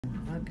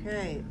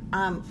Okay,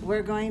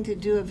 we're going to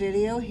do a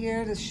video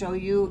here to show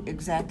you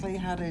exactly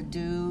how to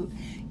do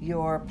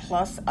your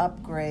Plus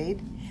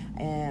upgrade.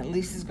 And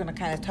Lisa's going to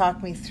kind of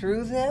talk me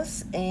through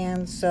this,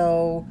 and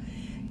so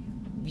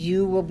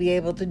you will be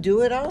able to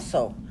do it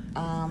also.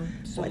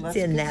 So what's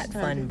in that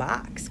fun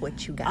box?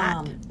 What you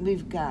got?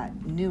 We've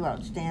got new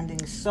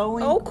outstanding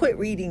sewing. Oh, quit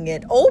reading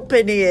it.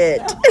 Open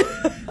it.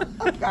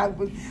 I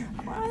was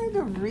trying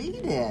to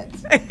read it.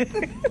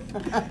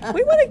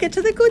 We want to get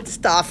to the good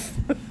stuff.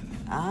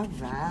 All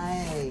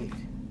right.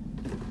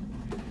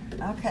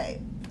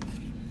 Okay.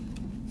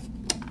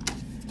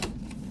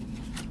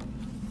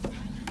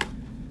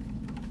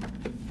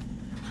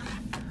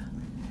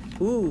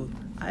 Ooh,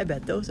 I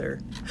bet those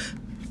are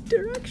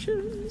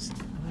directions.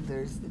 Oh,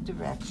 there's the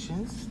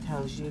directions.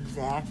 Tells you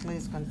exactly.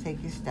 It's going to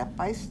take you step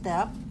by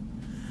step.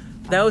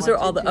 Those are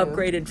all the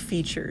upgraded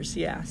features.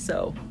 Yeah.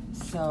 So.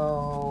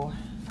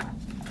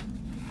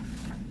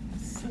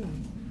 Let's see.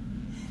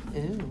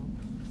 Ooh,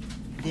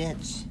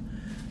 Dutch.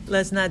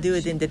 Let's not do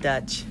it in the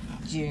Dutch.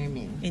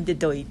 German. In the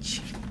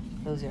Deutsch.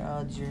 Those are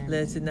all German.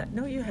 Let's not.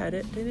 No, you had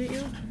it, didn't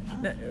you?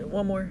 No,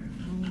 one more.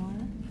 One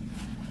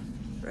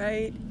more.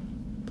 Right.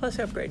 Plus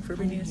upgrade for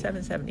bringing a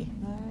 770.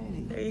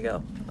 Alrighty. There you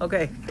go.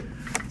 Okay.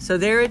 So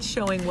there it's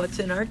showing what's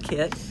in our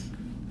kit.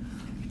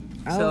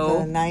 Oh, so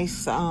the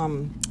nice.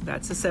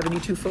 That's a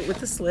 72 foot with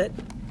the slit.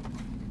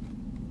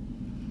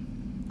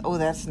 Oh,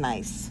 that's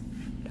nice.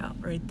 Yeah,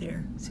 right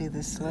there. See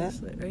the slit?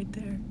 Slit right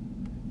there.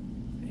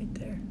 Right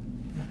there.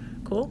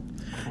 Cool.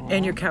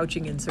 And your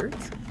couching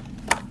inserts.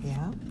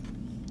 Yeah,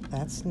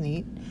 that's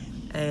neat.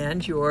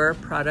 And your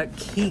product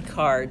key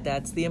card.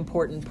 That's the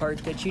important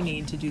part that you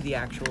need to do the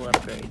actual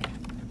upgrade.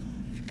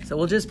 So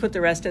we'll just put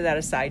the rest of that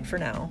aside for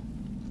now.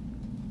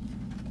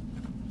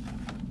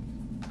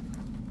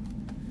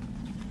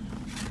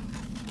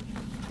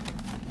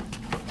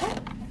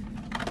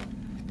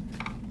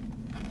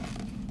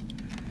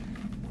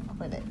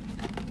 Quit it.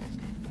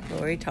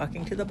 Laurie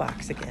talking to the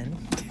box again.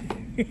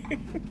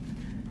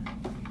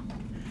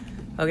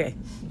 Okay.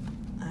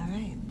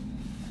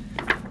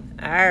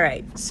 All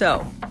right.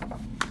 So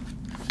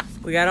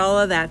we got all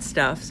of that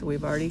stuff. So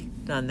we've already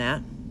done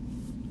that.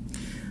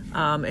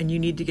 And you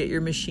need to get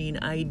your machine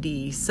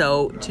ID.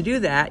 So to do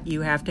that,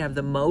 you have to have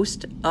the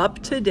most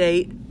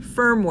up-to-date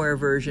firmware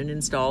version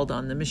installed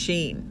on the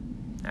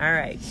machine. All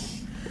right.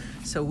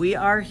 So we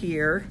are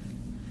here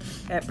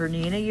at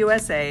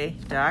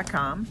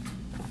BerninaUSA.com.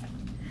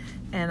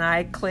 And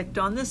I clicked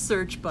on the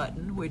search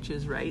button, which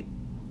is right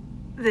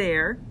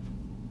there.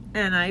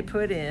 And I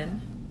put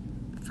in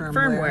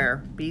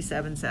Firmware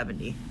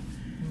B770.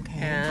 Okay.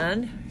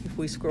 And if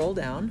we scroll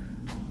down,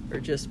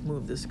 or just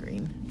move the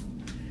screen,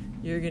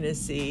 you're going to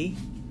see,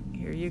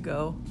 here you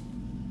go.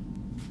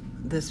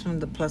 This one,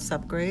 the Plus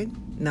upgrade?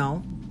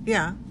 No.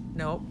 Yeah.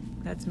 Nope,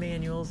 that's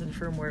manuals and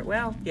firmware.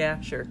 Well, yeah,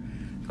 sure.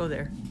 Go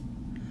there.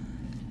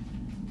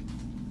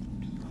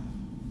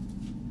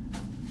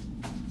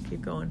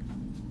 Keep going.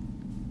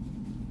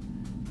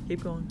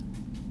 Keep going.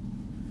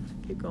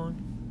 Keep going.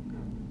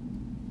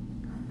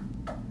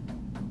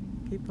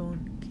 Keep going.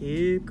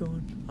 Keep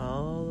going.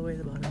 All the way to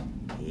the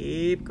bottom.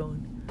 Keep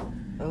going.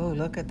 Oh,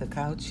 look at the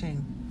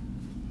couching.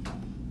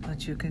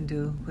 What you can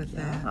do with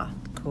that.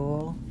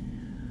 Cool.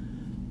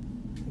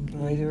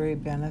 Embroidery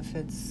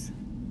benefits.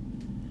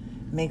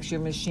 Makes your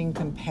machine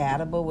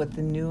compatible with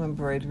the new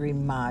embroidery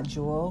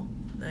module.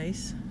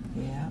 Nice.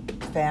 Yeah.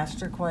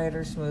 Faster,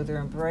 quieter, smoother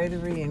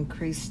embroidery,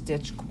 increased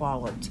stitch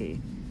quality.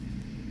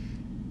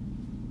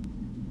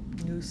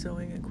 New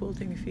sewing and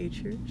quilting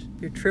features.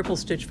 Your triple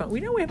stitch fun. We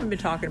know we haven't been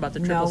talking about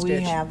the triple stitch. No,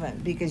 we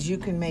haven't, because you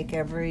can make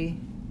every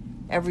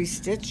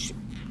stitch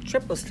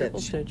triple stitch. Triple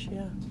stitch,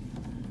 yeah.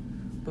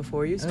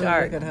 Before you Oh,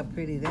 start. look at how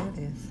pretty that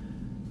is.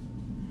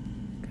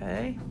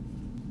 Okay.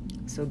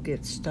 So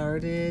get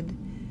started.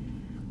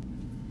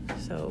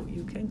 So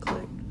you can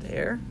click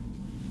there.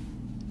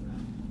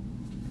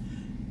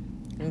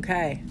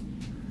 Okay.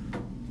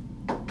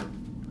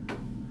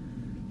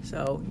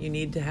 So you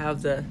need to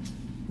have the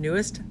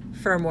newest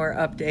firmware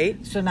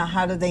update. So now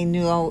how do they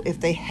know if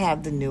they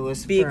have the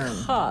newest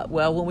firm?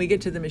 Well, when we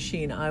get to the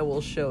machine, I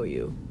will show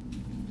you.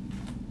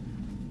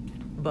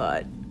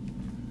 But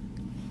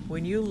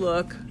when you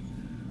look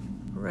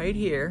right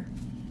here,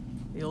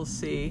 you'll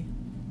see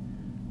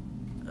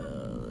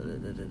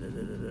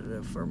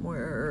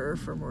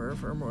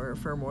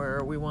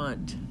firmware. We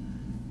want.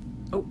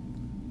 Oh,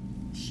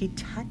 she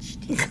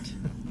touched it.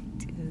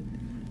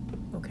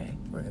 Okay,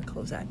 we're gonna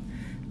close that.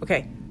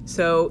 Okay,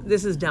 so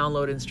this is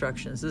download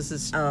instructions. This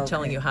is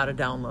telling you how to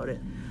download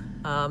it.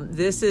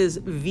 This is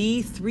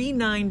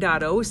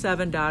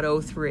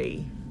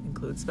V39.07.03,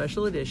 includes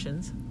special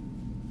editions.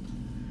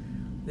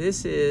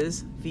 This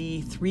is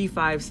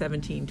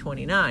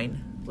V351729.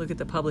 Look at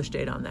the publish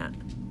date on that.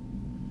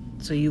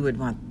 So you would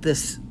want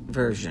this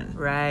version.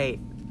 Right.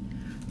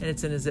 And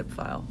it's in a zip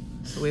file.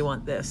 So we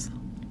want this.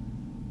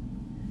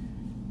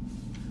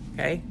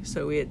 Okay,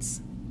 so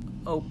it's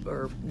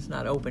it's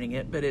not opening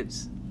it, but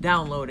it's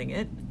downloading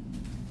it.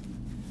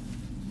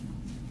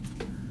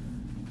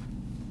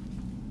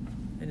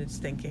 And it's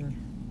thinking.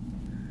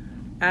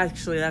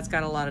 Actually, that's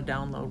got a lot of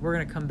download. We're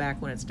going to come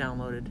back when it's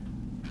downloaded.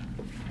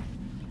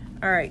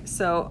 All right,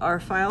 so our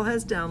file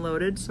has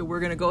downloaded, so we're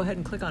going to go ahead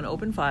and click on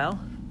Open File.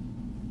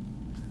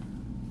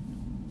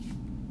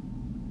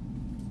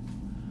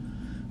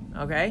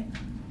 Okay,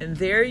 and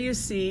there you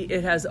see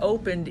it has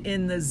opened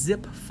in the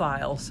zip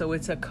file, so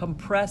it's a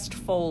compressed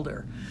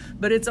folder,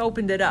 but it's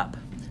opened it up.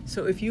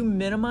 So if you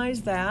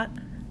minimize that,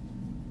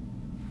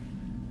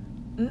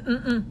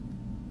 the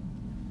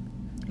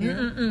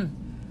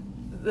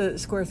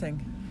square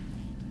thing.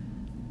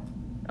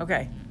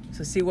 Okay,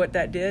 so see what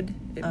that did?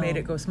 It made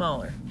it go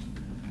smaller.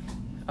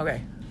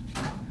 Okay.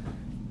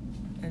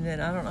 And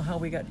then I don't know how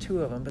we got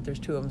two of them, but there's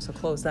two of them, so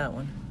close that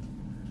one.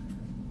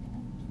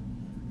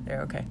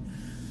 There, okay.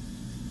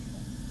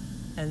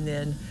 And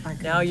then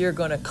now you're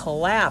going to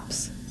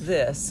collapse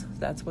this.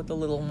 That's what the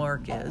little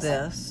mark is.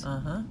 This.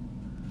 Uh-huh.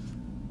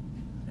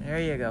 There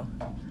you go.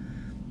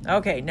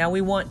 Okay, now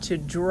we want to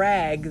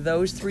drag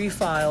those 3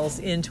 files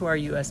into our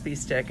USB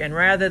stick. And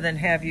rather than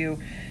have you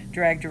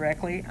drag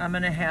directly, I'm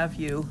going to have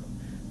you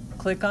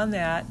click on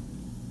that.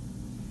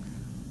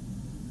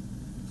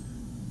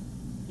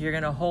 You're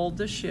going to hold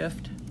the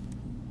shift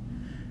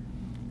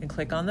and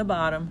click on the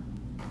bottom.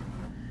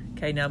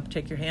 Okay, now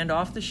take your hand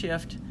off the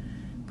shift,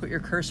 put your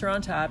cursor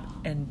on top,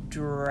 and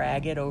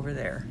drag it over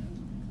there.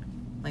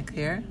 Like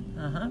here?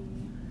 Uh-huh.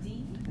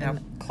 Now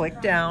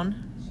click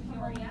down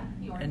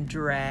and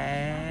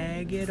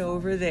drag it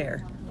over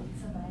there.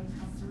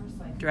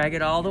 Drag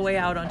it all the way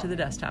out onto the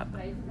desktop.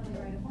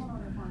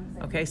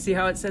 Okay, see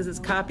how it says it's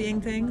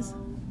copying things?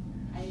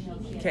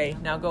 Okay,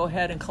 now go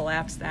ahead and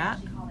collapse that.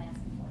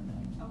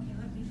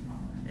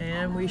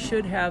 And we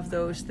should have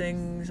those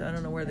things. I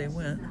don't know where they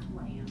went.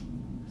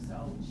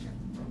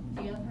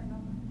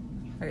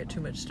 I got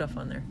too much stuff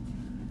on there.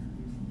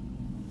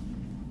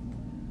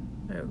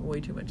 I have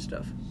way too much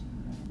stuff.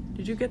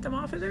 Did you get them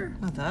off of there?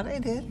 I thought I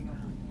did.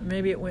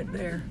 Maybe it went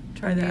there.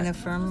 Try that. In a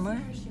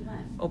firmware?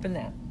 Open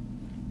that.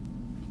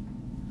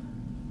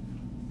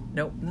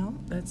 Nope. No?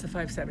 That's the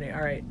 570.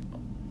 All right.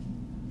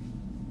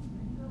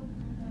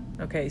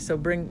 Okay, so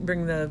bring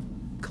the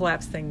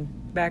collapse thing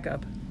back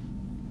up.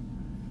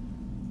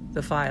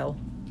 The file.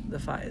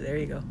 There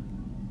you go.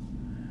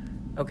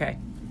 Okay.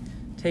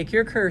 Take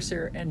your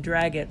cursor and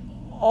drag it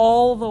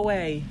all the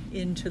way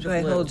into the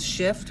blue. Do I hold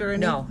shift or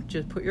anything? No,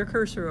 just put your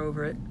cursor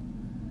over it.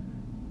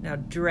 Now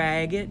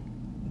drag it.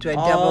 Do I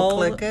double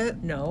click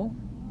it? No.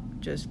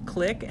 Just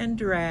click and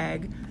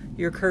drag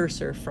your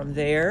cursor from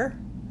there.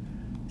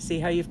 See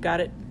how you've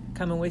got it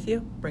coming with you?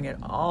 Bring it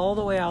all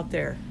the way out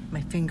there.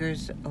 My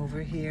finger's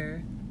over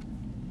here.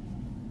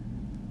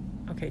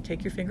 Okay,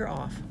 take your finger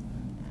off.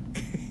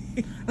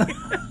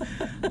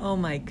 Oh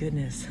my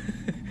goodness.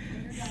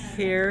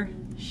 Here,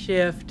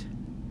 shift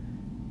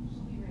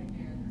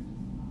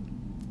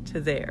to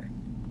there.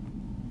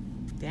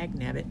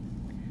 Dagnabbit.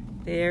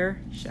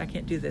 There. I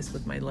can't do this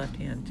with my left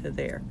hand. To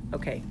there.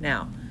 Okay,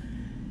 now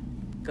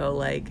go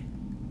like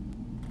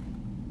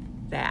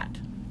that.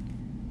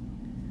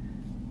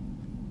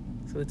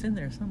 So it's in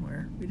there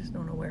somewhere. We just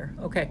don't know where.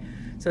 Okay,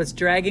 so it's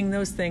dragging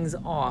those things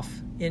off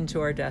into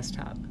our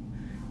desktop.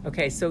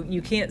 Okay, so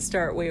you can't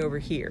start way over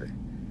here.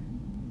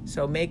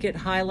 So make it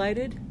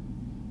highlighted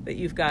that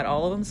you've got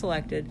all of them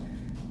selected.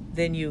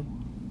 Then you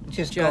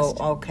just go,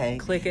 okay.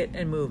 Click it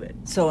and move it.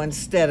 So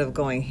instead of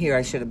going here,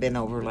 I should have been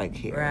over like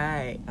here.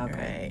 Right,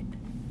 okay.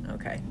 Right.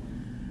 Okay.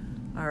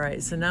 All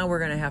right, so now we're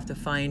going to have to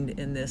find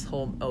in this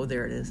whole, oh,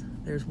 there it is.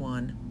 There's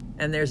one.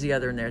 And there's the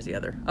other, and there's the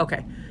other.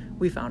 Okay,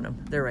 we found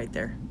them. They're right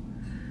there.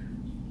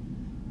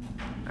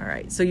 All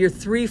right, so your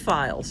 3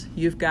 files.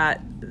 You've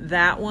got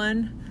that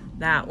one,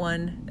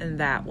 and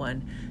that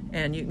one.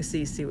 And you can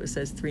see what it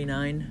says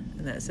 3.9,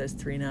 and that says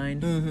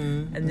 3.9.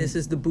 And this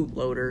is the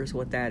bootloader is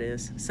what that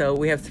is. So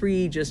we have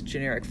 3 just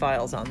generic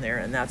files on there,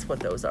 and that's what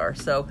those are.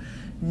 So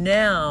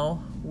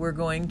now we're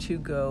going to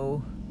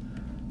go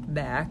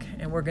back,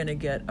 and we're going to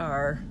get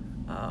our,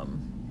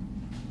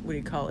 what do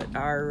you call it?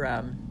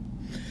 Our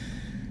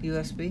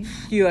USB?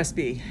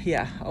 USB,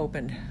 yeah,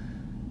 opened.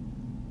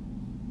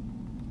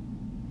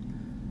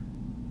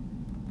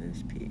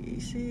 This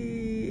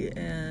PC,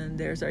 and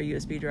there's our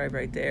USB drive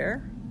right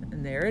there.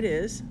 And there it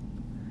is.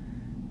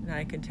 And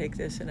I can take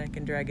this and I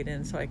can drag it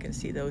in so I can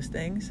see those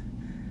things.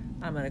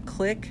 I'm going to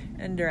click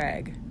and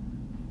drag.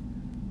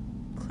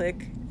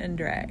 Click and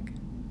drag.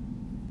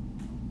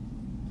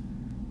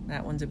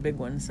 That one's a big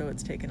one, so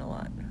it's taking a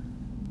lot.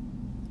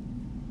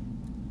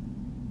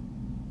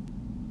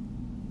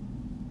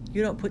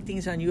 You don't put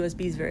things on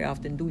USBs very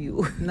often, do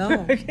you?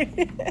 No.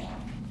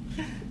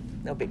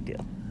 No big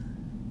deal.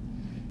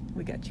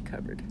 We got you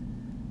covered.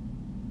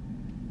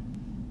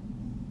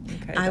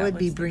 Okay, I would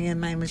be bringing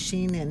my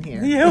machine in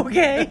here. Yeah,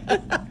 okay.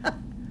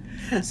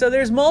 So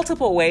there's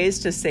multiple ways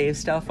to save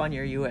stuff on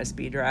your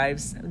USB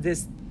drives.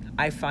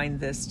 I find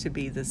this to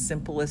be the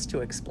simplest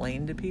to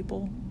explain to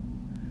people.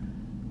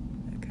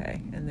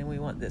 Okay, and then we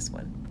want this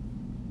one.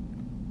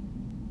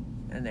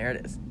 And there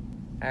it is.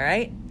 All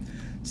right.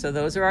 So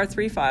those are our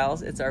 3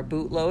 files. It's our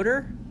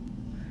bootloader.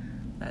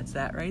 That's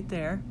that right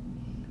there.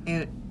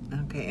 And,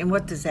 okay, and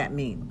what does that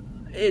mean?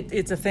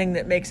 It's a thing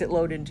that makes it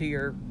load into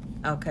your...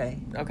 Okay.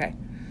 Okay.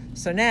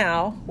 So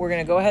now we're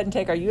going to go ahead and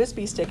take our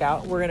USB stick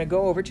out. We're going to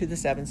go over to the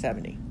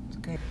 770.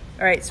 Okay.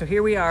 All right, so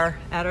here we are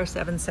at our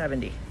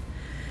 770.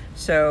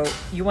 So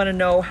you want to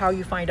know how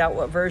you find out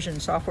what version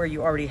software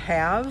you already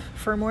have,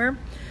 firmware.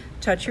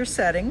 Touch your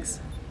settings.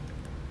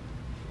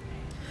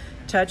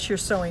 Touch your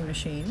sewing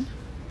machine.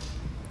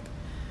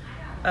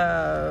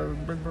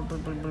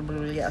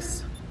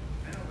 Yes.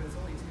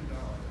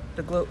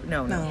 The globe,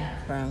 no.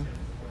 Wrong.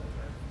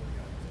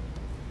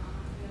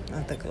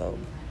 Not the globe.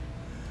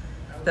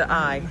 The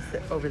eye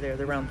over there,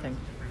 the round thing.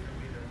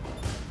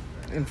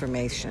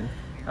 Information.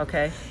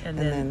 Okay, and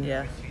then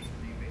yeah.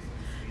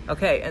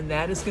 Okay, and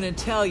that is going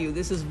to tell you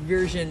this is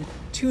version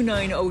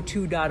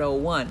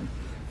 2902.01,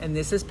 and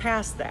this is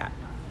past that.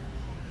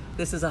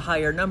 This is a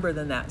higher number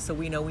than that, so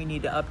we know we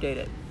need to update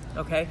it.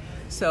 Okay,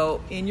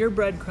 so in your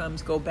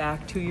breadcrumbs, go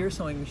back to your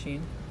sewing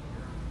machine.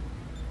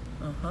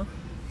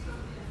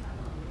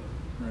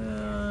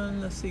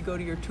 And let's see, go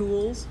to your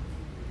tools.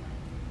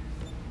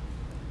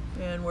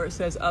 And where it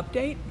says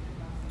update,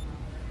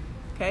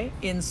 okay,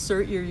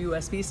 insert your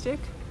USB stick.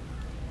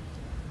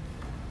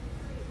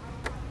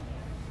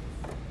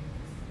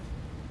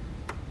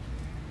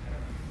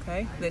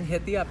 Okay, then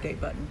hit the update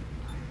button.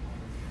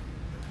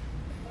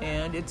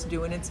 And it's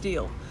doing its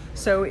deal.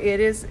 So it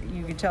is,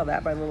 you can tell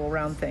that by little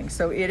round things.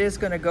 So it is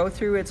going to go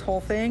through its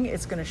whole thing.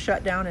 It's going to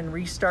shut down and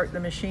restart the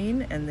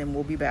machine, and then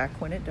we'll be back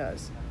when it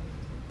does.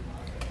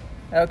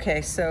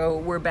 Okay, so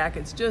we're back.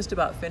 It's just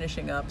about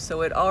finishing up. So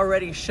it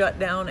already shut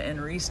down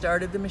and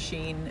restarted the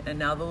machine, and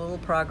now the little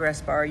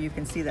progress bar, you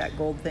can see that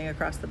gold thing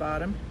across the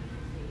bottom.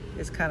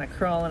 It's kind of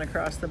crawling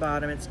across the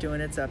bottom. It's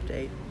doing its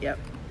update. Yep.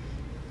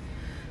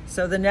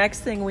 So the next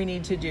thing we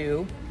need to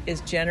do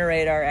is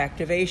generate our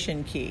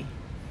activation key.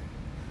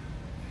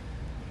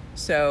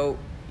 So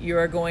you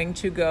are going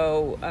to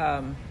go,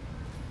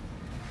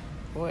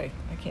 boy,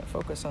 I can't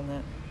focus on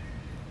that.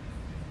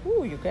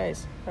 Ooh, you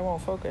guys, I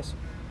won't focus.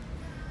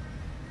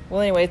 Well,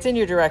 anyway, it's in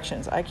your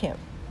directions. I can't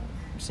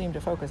seem to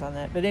focus on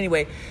that. But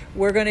anyway,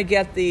 we're going to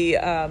get the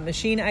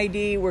machine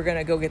ID. We're going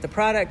to go get the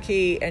product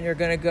key, and you're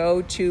going to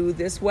go to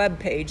this web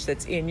page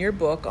that's in your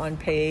book on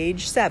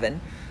page 7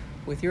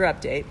 with your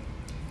update.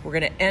 We're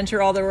going to enter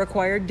all the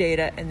required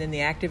data, and then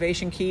the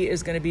activation key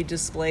is going to be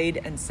displayed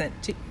and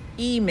sent to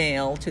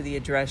email to the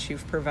address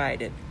you've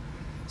provided.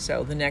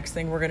 So the next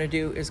thing we're going to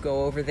do is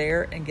go over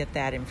there and get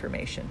that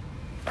information.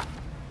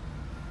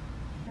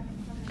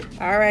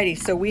 Alrighty,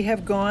 so we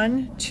have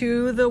gone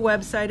to the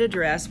website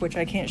address, which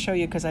I can't show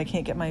you because I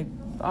can't get my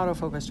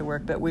autofocus to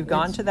work, but we've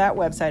gone to that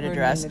website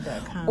address.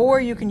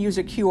 Or you can use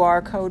a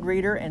QR code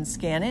reader and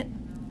scan it.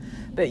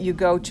 But you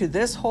go to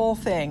this whole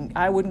thing.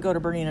 I wouldn't go to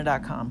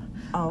Bernina.com.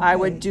 Okay. I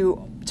would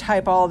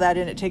type all that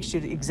in. It takes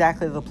you to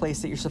exactly the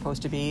place that you're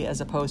supposed to be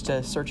as opposed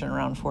to searching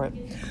around for it.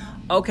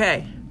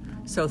 Okay,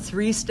 so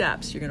 3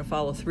 steps. You're going to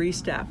follow 3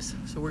 steps.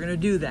 So we're going to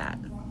do that.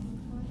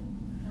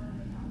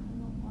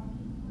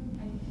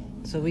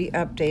 So we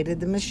updated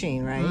the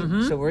machine, right?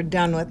 Mm-hmm. So we're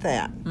done with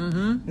that.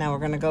 Mm-hmm. Now we're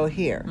going to go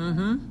here.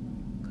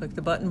 Mm-hmm. Click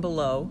the button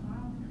below.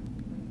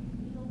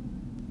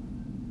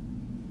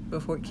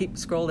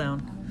 Scroll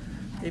down.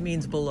 It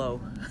means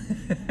below.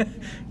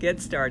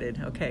 Get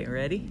started. Okay,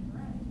 ready?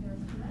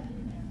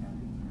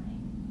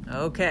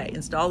 Okay,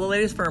 install the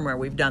latest firmware.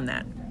 We've done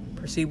that.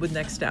 Proceed with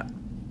next step.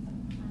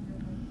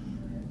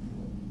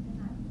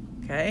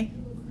 Okay.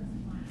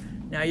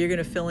 Now you're going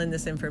to fill in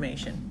this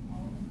information.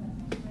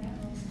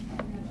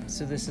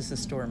 So this is the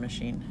store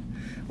machine.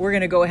 We're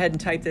going to go ahead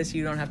and type this.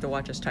 You don't have to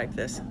watch us type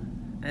this.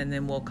 And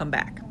then we'll come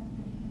back.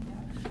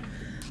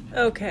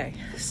 Okay,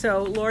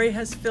 so Laurie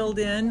has filled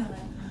in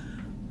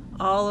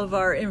all of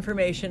our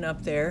information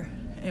up there,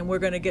 and we're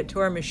going to get to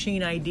our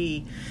machine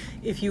ID.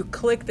 If you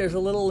click, there's a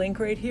little link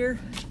right here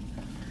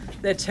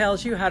that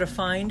tells you how to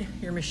find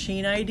your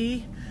machine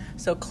ID.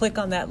 So click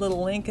on that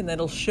little link, and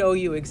that'll show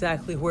you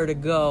exactly where to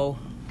go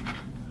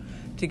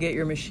to get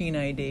your machine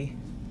ID.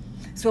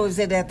 So is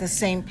it at the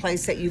same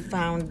place that you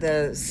found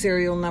the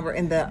serial number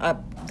and the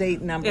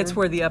update number? It's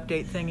where the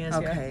update thing is.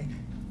 Okay.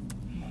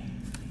 Yeah.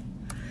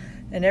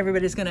 And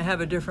everybody's going to have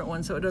a different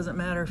one, so it doesn't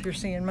matter if you're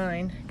seeing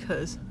mine,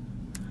 because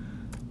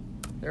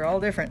they're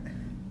all different.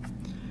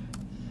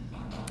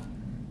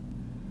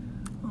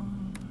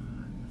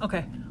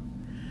 Okay.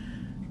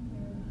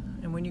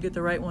 And when you get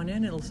the right one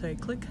in, it'll say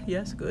click.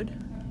 Yes, good.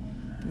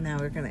 Now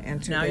we're going to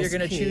enter Now this you're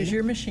going to key, choose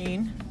your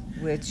machine.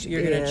 which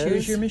You're going to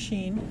choose your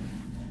machine.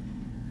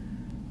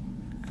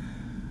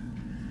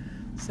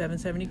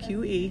 770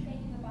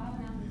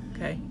 QE.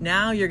 Okay.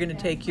 Now you're going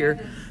to take your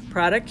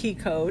product key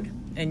code,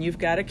 and you've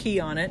got a key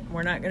on it.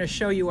 We're not going to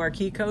show you our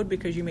key code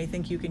because you may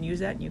think you can use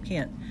that, and you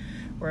can't.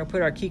 We're going to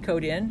put our key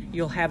code in.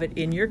 You'll have it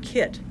in your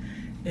kit.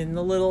 In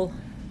the little,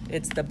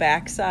 it's the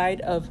back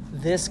side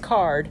of this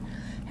card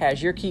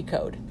has your key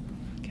code.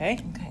 Okay?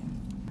 Okay.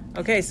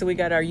 Okay, so we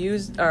got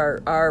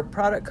our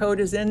product code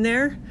is in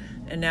there,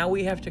 and now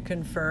we have to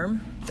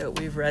confirm that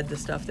we've read the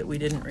stuff that we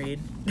didn't read.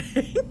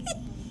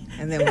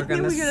 And then we're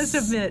going to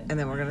submit. And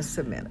then we're going to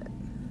submit it.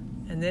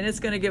 And then it's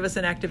going to give us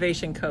an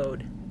activation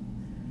code.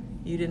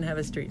 You didn't have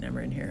a street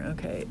number in here.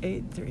 Okay,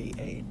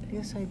 838.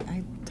 Yes, I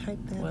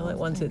typed that. Well, it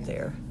wants it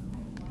there.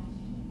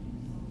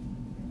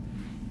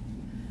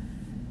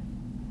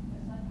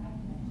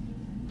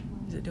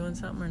 Is it doing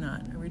something or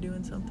not? Are we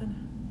doing something?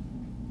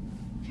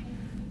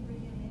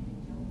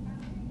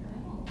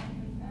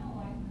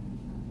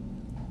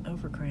 Oh,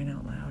 for crying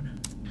out loud.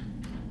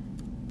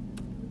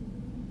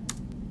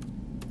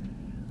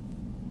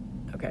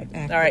 Okay.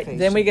 All right.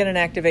 Then we get an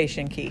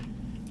activation key.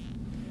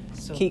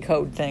 So, key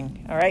code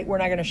thing. All right. We're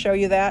not going to show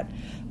you that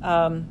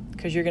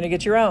because you're going to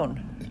get your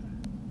own.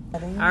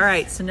 Settings. All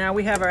right. So now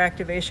we have our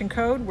activation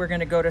code. We're going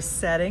to go to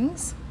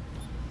settings,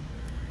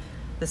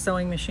 the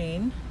sewing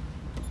machine,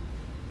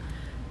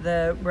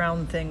 the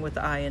round thing with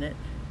the eye in it,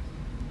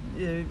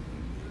 the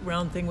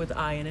round thing with the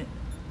eye in it.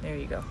 There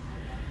you go.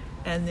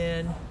 And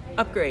then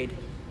upgrade.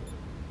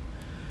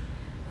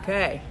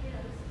 Okay.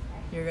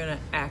 You're going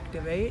to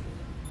activate.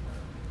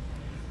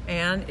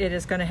 And it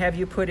is going to have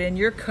you put in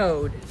your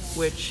code,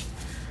 which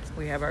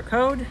we have our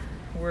code.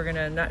 We're going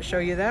to not show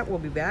you that. We'll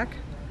be back.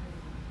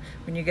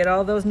 When you get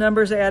all those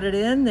numbers added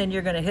in, then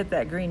you're going to hit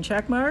that green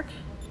check mark.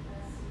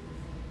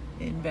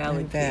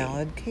 Invalid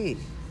key.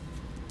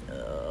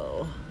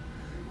 Oh.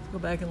 Let's go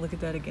back and look at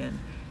that again.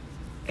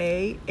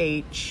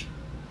 AHWD.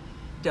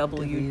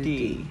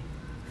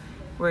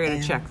 We're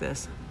going to check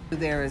this.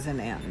 There is an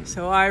N.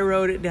 So I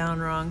wrote it down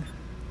wrong.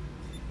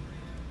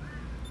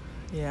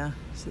 Yeah,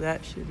 so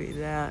that should be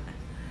that.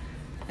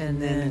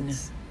 And then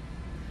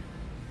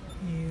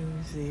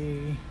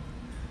UZRH.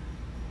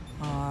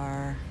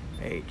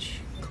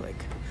 Click.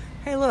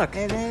 Hey, look.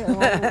 It won't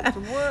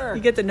work.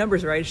 You get the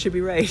numbers right. It should be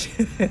right.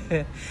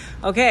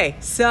 Okay,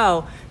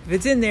 so if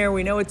it's in there,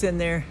 we know it's in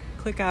there.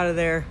 Click out of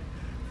there.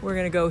 We're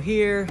going to go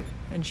here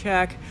and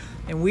check.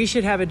 And we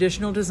should have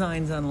additional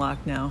designs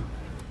unlocked now.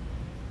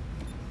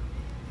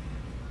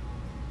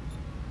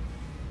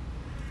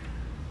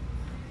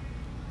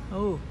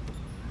 Oh.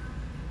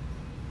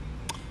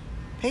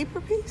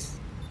 Paper piece?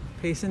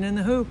 Pacing in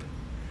the hoop.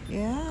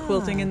 Yeah.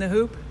 Quilting in the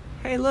hoop.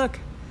 Hey, look.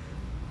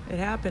 It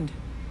happened.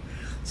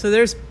 So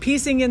there's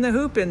piecing in the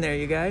hoop in there,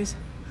 you guys.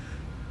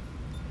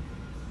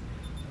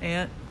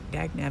 And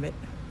dagnabbit.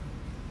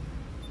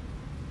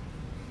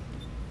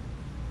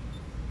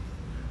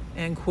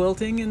 And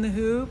quilting in the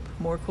hoop.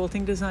 More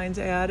quilting designs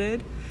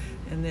added.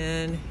 And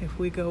then if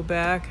we go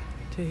back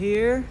to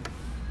here,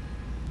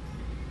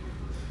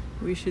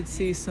 we should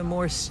see some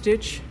more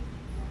stitch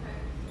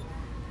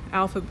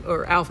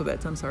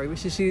alphabets. I'm sorry. We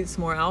should see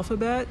some more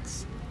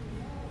alphabets.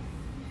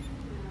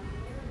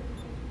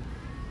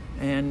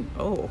 And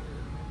oh,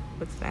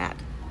 what's that?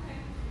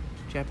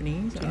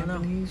 Japanese? I don't know.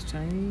 Japanese,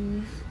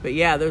 Chinese. But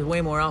yeah, there's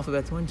way more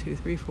alphabets. 1, 2,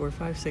 3, 4,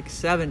 5, 6,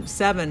 7.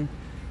 7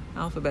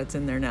 alphabets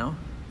in there now.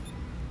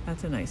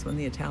 That's a nice one.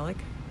 The italic.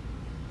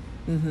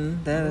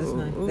 Mm-hmm. That is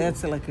nice. Ooh.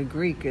 That's like a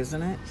Greek,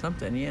 isn't it?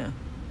 Something, yeah.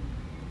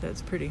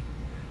 That's pretty.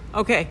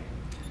 Okay.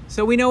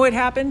 So we know what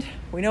happened.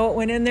 We know what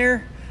went in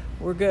there.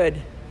 We're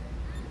good.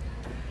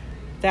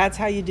 That's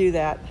how you do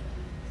that.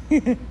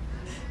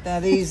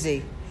 That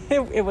easy.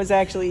 It was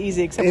actually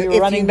easy, except we were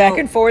running back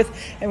and forth,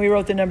 and we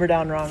wrote the number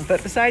down wrong.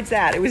 But besides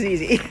that, it was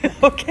easy.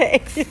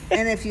 Okay.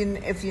 And if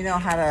you know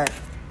how to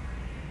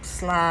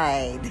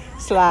slide,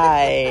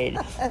 drag.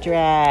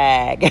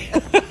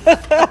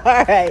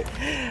 All right.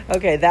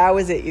 Okay, that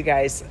was it, you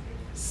guys.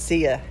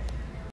 See ya.